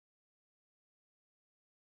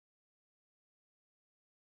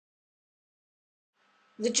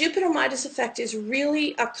The Jupiter-Midas effect is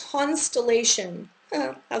really a constellation,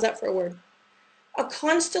 how's that for a word? A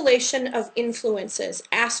constellation of influences,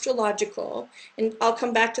 astrological, and I'll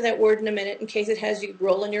come back to that word in a minute in case it has you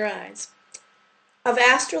rolling your eyes, of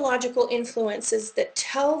astrological influences that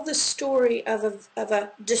tell the story of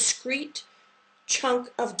a discrete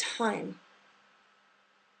chunk of time.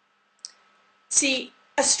 See,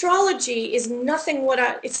 astrology is nothing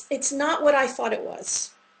it's not what I thought it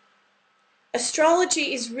was.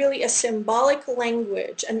 Astrology is really a symbolic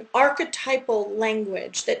language, an archetypal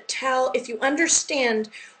language that if you understand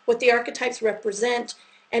what the archetypes represent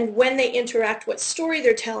and when they interact, what story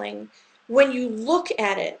they're telling, when you look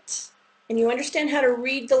at it and you understand how to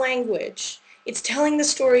read the language, it's telling the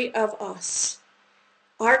story of us,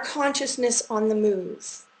 our consciousness on the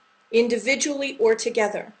move, individually or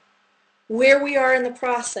together, where we are in the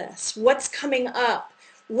process, what's coming up,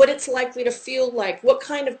 what it's likely to feel like, what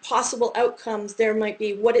kind of possible outcomes there might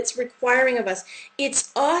be, what it's requiring of us. It's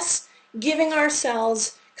us giving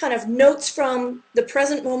ourselves kind of notes from the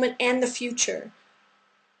present moment and the future.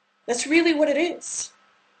 That's really what it is.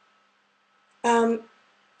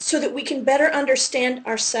 So that we can better understand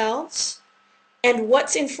ourselves and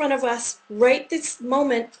what's in front of us right this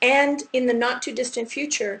moment and in the not too distant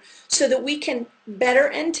future, so that we can better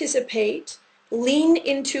anticipate, lean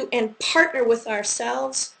into, and partner with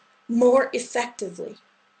ourselves more effectively.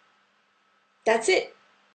 That's it.